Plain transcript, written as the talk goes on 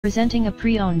Presenting a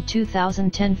pre-owned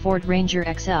 2010 Ford Ranger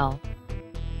XL.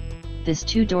 This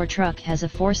two-door truck has a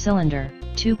 4-cylinder,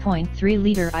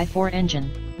 2.3-liter i4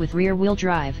 engine, with rear-wheel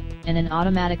drive, and an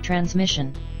automatic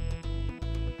transmission.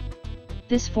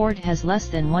 This Ford has less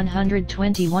than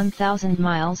 121,000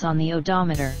 miles on the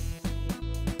odometer.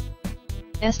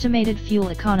 Estimated fuel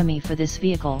economy for this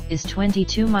vehicle is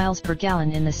 22 miles per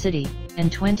gallon in the city,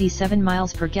 and 27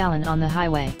 miles per gallon on the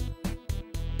highway.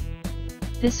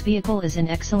 This vehicle is in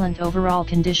excellent overall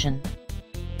condition.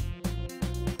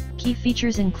 Key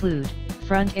features include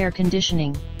front air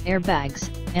conditioning,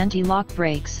 airbags, anti-lock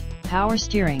brakes, power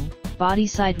steering, body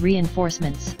side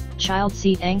reinforcements, child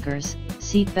seat anchors,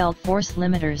 seat belt force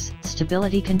limiters,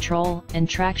 stability control, and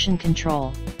traction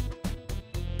control.